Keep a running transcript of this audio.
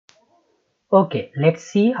Okay, let's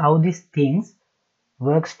see how these things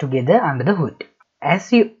works together under the hood.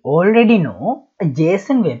 As you already know, a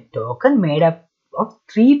JSON web token made up of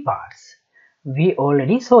 3 parts. We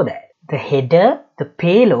already saw that. The header, the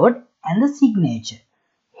payload and the signature.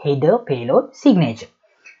 Header, payload, signature.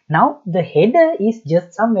 Now the header is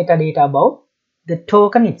just some metadata about the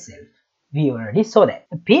token itself. We already saw that.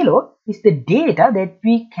 The payload is the data that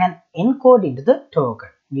we can encode into the token.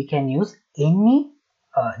 We can use any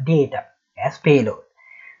data as payload.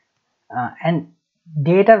 And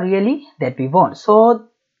data really that we want. So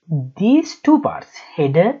these two parts,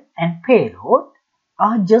 header and payload,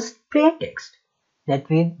 are just plain text that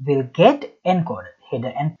we will get encoded,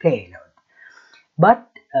 header and payload. But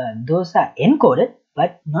those are encoded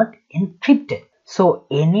but not encrypted. So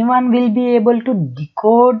anyone will be able to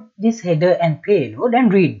decode this header and payload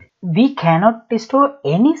and read. We cannot store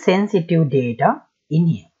any sensitive data in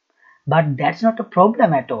here. But that's not a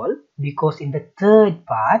problem at all, because in the third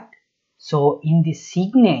part, so in the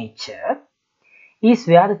signature, is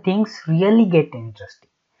where the things really get interesting.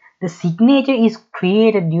 The signature is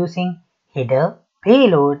created using header,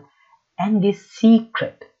 payload and this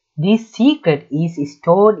secret. This secret is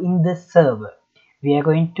stored in the server. We are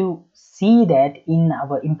going to see that in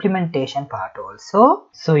our implementation part also.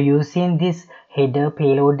 So using this header,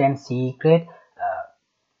 payload and secret,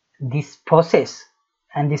 this process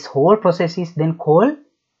and this whole process is then called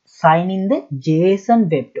signing the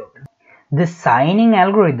JSON web token. The signing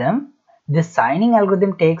algorithm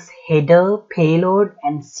takes header, payload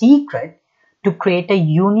and secret to create a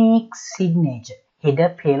unique signature. Header,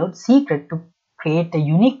 payload, secret to create a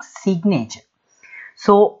unique signature.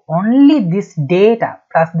 So only this data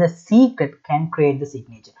plus the secret can create the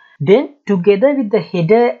signature. Then together with the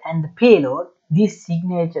header and the payload, this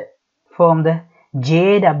signature form the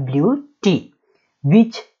JWT,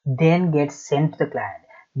 which then gets sent to the client.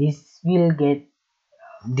 This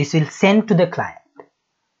will send to the client.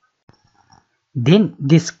 Then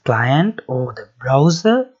this client or the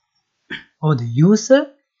browser or the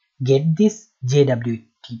user get this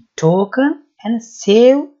JWT token and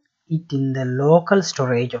save it in the local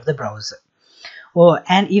storage of the browser.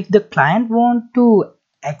 And if the client want to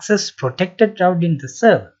access protected route in the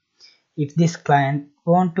server, if this client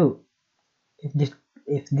want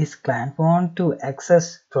to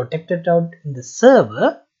access protected route in the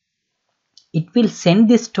server, it will send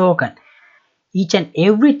this token each and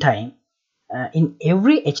every time in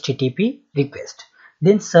every HTTP request.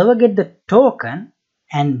 Then server get the token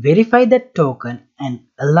and verify that token and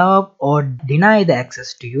allow or deny the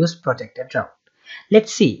access to use protected route.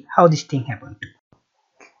 Let's see how this thing happened too.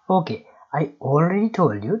 Okay, I already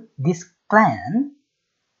told you this client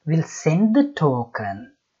will send the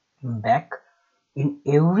token back in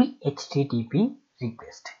every HTTP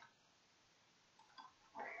request.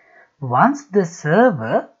 Once the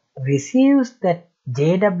server receives that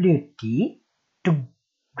JWT to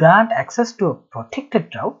grant access to a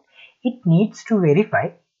protected route, it needs to verify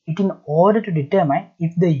it in order to determine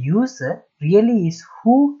if the user really is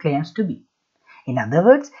who claims to be. In other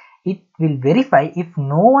words, it will verify if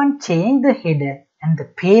no one changed the header and the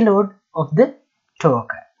payload of the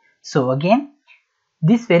token. So again,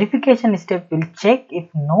 this verification step will check if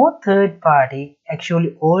no third party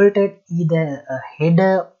actually altered either a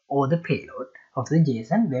header or the payload of the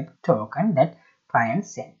JSON web token that client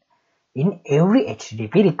sent in every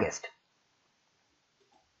HTTP request.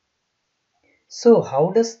 So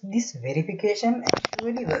how does this verification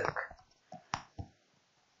actually work?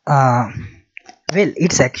 Well,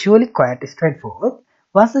 it's actually quite straightforward.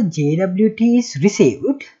 Once the JWT is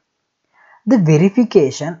received, the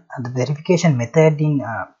verification method in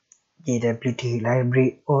JWT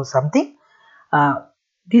library or something,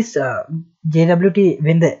 this JWT,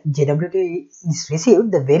 when the JWT is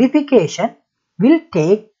received, the verification will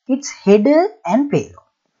take its header and payload,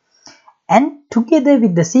 and together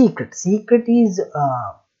with the secret is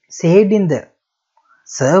saved in the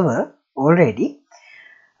server already.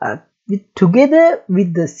 Together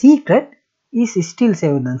with the secret is still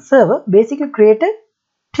saved on the server, basically create a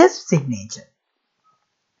test signature.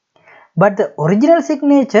 But the original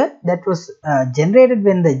signature that was generated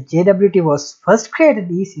when the JWT was first created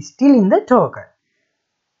is still in the token,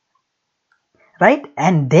 right?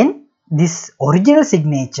 And then this original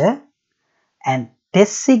signature and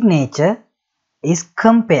test signature is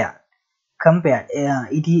compared.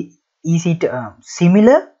 Is it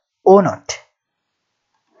similar or not?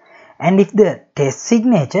 And if the test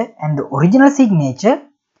signature and the original signature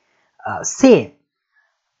same,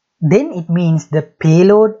 then it means the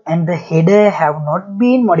payload and the header have not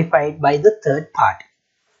been modified by the third party.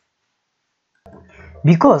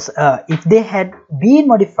 Because if they had been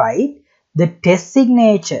modified, the test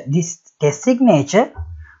signature, this test signature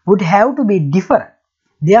would have to be different.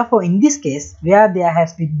 Therefore, in this case, where there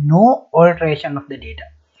has been no alteration of the data,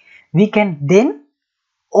 we can then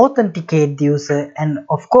authenticate the user, and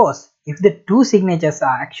of course, if the two signatures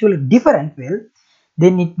are actually different, well,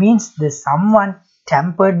 then it means that someone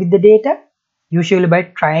tampered with the data, usually by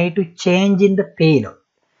trying to change in the payload.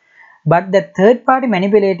 But the third party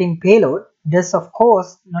manipulating payload does of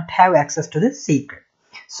course not have access to the secret.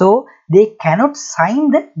 So they cannot sign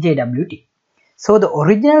the JWT. So the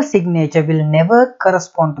original signature will never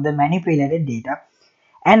correspond to the manipulated data,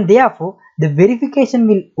 and therefore the verification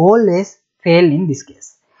will always fail in this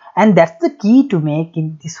case. And that's the key to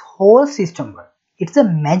making this whole system work. It's a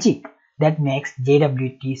magic that makes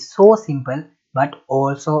JWT so simple but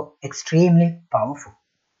also extremely powerful.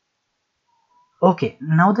 Okay,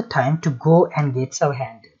 now the time to go and get our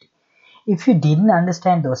hand dirty. If you didn't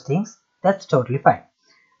understand those things, that's totally fine.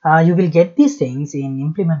 You will get these things in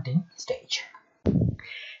implementing stage.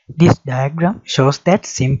 This diagram shows that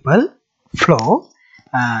simple flow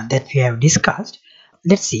that we have discussed.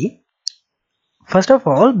 Let's see. First of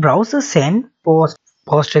all, browser send post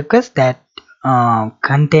request that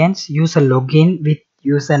contains user login with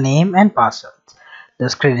username and password,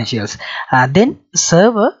 those credentials. Then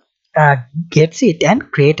server gets it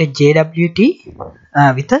and create a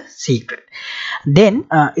JWT with a secret. Then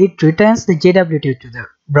it returns the JWT to the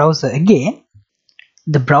browser again.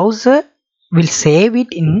 The browser will save it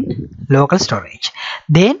in local storage.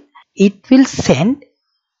 Then it will send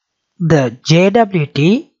the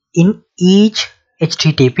JWT in each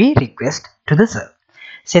HTTP request to the server.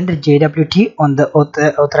 Send the JWT on the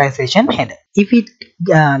authorization header. If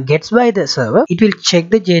it gets by the server, it will check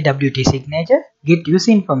the JWT signature, get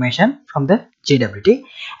user information from the JWT,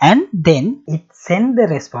 and then it send the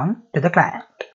response to the client.